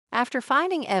After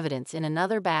finding evidence in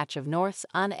another batch of North's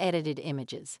unedited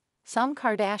images, some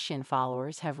Kardashian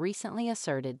followers have recently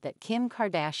asserted that Kim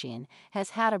Kardashian has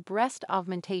had a breast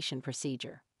augmentation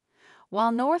procedure.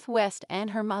 While North West and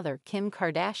her mother, Kim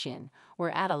Kardashian, were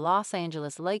at a Los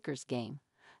Angeles Lakers game,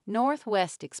 North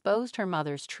West exposed her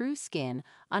mother's true skin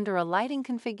under a lighting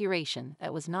configuration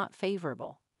that was not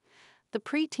favorable. The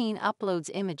preteen uploads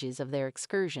images of their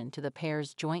excursion to the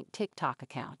pair's joint TikTok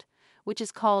account, which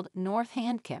is called North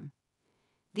Kim.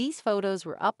 These photos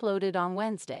were uploaded on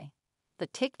Wednesday. The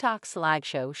TikTok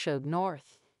slideshow showed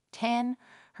North, 10,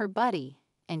 her buddy,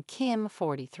 and Kim,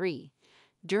 43,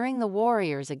 during the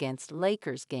Warriors against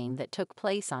Lakers game that took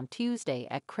place on Tuesday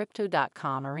at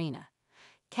Crypto.com Arena.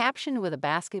 Captioned with a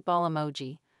basketball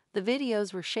emoji, the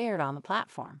videos were shared on the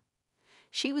platform.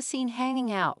 She was seen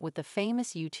hanging out with the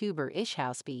famous YouTuber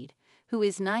Ishhouspeed, who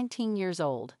is 19 years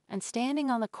old, and standing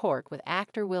on the court with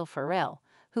actor Will Ferrell,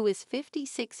 who is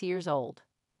 56 years old.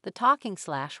 The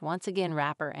Talking/Once Again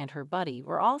rapper and her buddy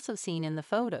were also seen in the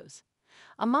photos.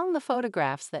 Among the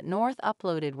photographs that North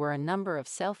uploaded were a number of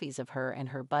selfies of her and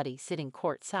her buddy sitting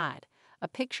courtside, a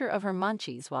picture of her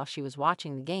munchies while she was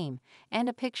watching the game, and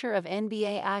a picture of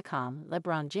NBA icon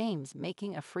LeBron James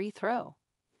making a free throw.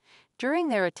 During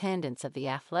their attendance at the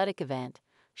athletic event,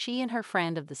 she and her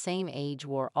friend of the same age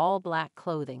wore all black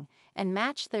clothing and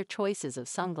matched their choices of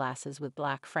sunglasses with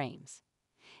black frames.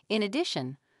 In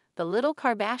addition, the little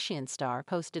Kardashian star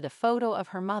posted a photo of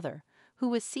her mother, who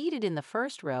was seated in the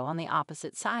first row on the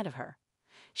opposite side of her.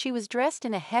 She was dressed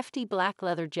in a hefty black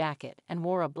leather jacket and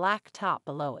wore a black top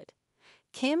below it.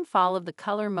 Kim followed the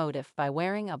color motif by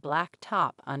wearing a black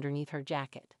top underneath her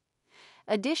jacket.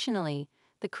 Additionally,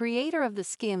 the creator of the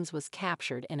Skims was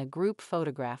captured in a group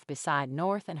photograph beside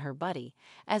North and her buddy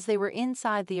as they were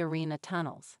inside the arena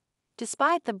tunnels.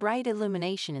 Despite the bright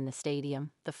illumination in the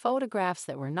stadium, the photographs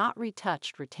that were not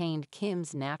retouched retained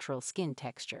Kim's natural skin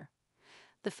texture.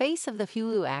 The face of the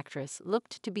Hulu actress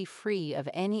looked to be free of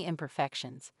any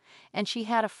imperfections, and she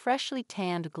had a freshly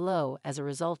tanned glow as a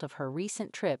result of her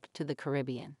recent trip to the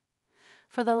Caribbean.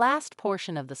 For the last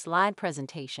portion of the slide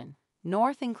presentation,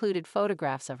 North included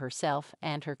photographs of herself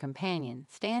and her companion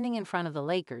standing in front of the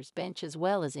Lakers bench as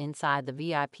well as inside the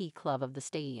VIP club of the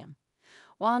stadium.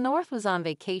 While North was on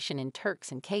vacation in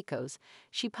Turks and Caicos,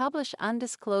 she published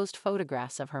undisclosed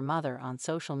photographs of her mother on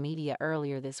social media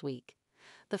earlier this week.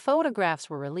 The photographs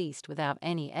were released without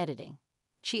any editing.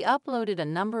 She uploaded a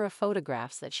number of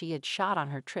photographs that she had shot on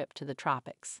her trip to the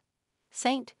tropics.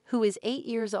 Saint, who is 8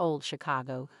 years old,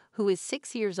 Chicago, who is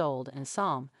 6 years old, and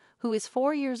Psalm, who is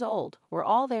 4 years old, were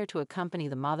all there to accompany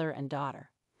the mother and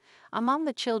daughter. Among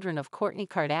the children of Kourtney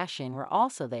Kardashian were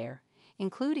also there,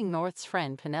 including North's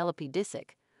friend Penelope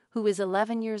Disick, who is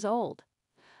 11 years old.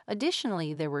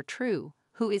 Additionally, there were True,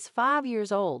 who is 5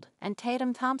 years old, and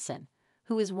Tatum Thompson,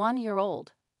 who is 1 year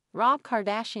old. Rob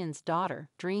Kardashian's daughter,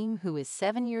 Dream, who is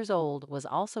 7 years old, was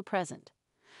also present.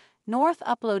 North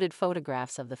uploaded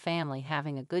photographs of the family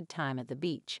having a good time at the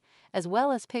beach, as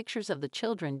well as pictures of the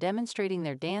children demonstrating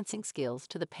their dancing skills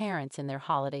to the parents in their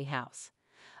holiday house.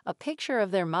 A picture of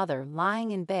their mother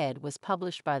lying in bed was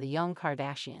published by the young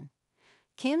Kardashian.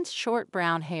 Kim's short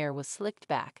brown hair was slicked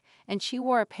back, and she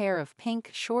wore a pair of pink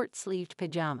short-sleeved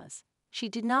pajamas. She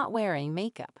did not wear any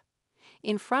makeup.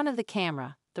 In front of the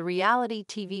camera, the reality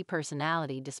TV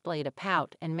personality displayed a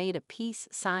pout and made a peace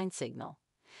sign signal.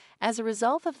 As a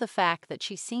result of the fact that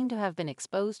she seemed to have been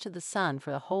exposed to the sun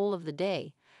for the whole of the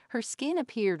day, her skin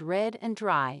appeared red and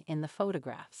dry in the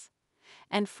photographs.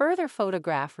 And further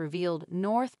photograph revealed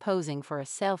North posing for a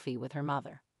selfie with her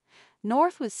mother.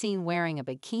 North was seen wearing a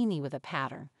bikini with a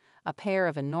pattern, a pair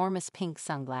of enormous pink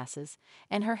sunglasses,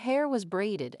 and her hair was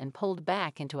braided and pulled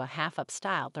back into a half-up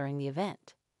style during the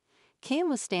event. Kim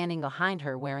was standing behind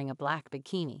her wearing a black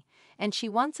bikini, and she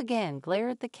once again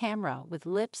glared at the camera with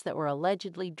lips that were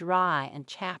allegedly dry and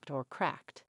chapped or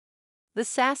cracked. The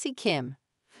sassy Kim.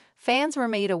 Fans were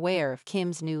made aware of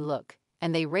Kim's new look,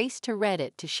 and they raced to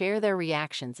Reddit to share their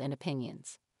reactions and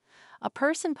opinions. A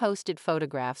person posted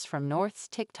photographs from North's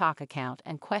TikTok account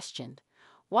and questioned,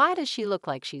 "Why does she look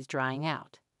like she's drying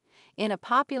out?" in a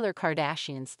popular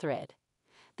Kardashians thread.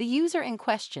 The user in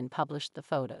question published the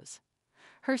photos.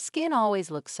 "Her skin always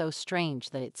looks so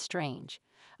strange that it's strange,"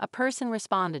 a person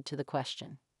responded to the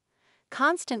question.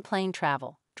 "Constant plane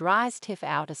travel dries Tiff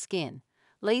out a skin,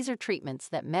 laser treatments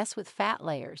that mess with fat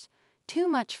layers, too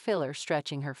much filler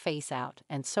stretching her face out,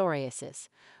 and psoriasis,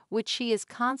 which she is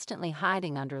constantly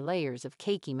hiding under layers of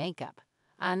cakey makeup,"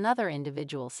 another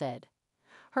individual said.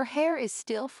 "Her hair is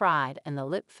still fried and the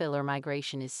lip filler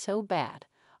migration is so bad,"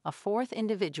 a fourth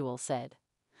individual said.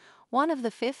 One of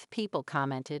the fifth people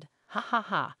commented, "Ha ha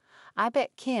ha, I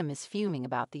bet Kim is fuming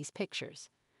about these pictures.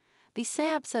 The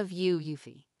snaps of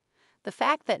Yuffie. The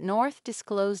fact that North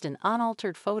disclosed an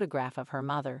unaltered photograph of her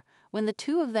mother when the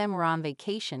two of them were on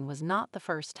vacation was not the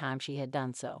first time she had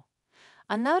done so.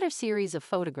 Another series of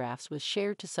photographs was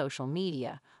shared to social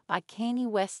media by Kanye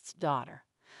West's daughter.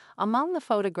 Among the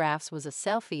photographs was a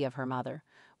selfie of her mother,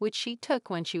 which she took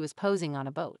when she was posing on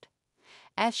a boat.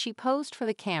 As she posed for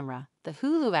the camera, the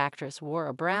Hulu actress wore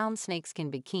a brown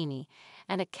snakeskin bikini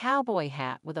and a cowboy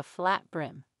hat with a flat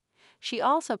brim. She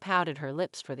also pouted her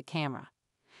lips for the camera.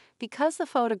 Because the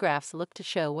photographs looked to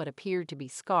show what appeared to be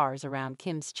scars around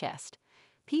Kim's chest,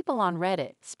 people on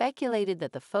Reddit speculated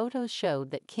that the photos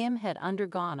showed that Kim had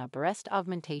undergone a breast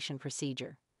augmentation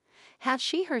procedure. Has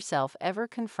she herself ever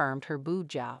confirmed her boob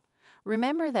job?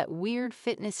 Remember that weird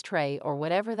fitness tray or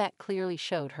whatever that clearly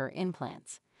showed her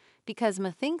implants? Because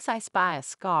methinks I spy a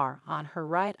scar on her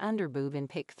right underboob in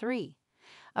pic 3.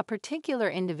 A particular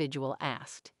individual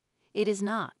asked. It is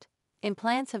not.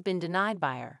 Implants have been denied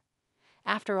by her.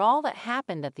 After all that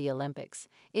happened at the Olympics,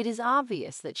 it is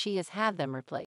obvious that she has had them replaced.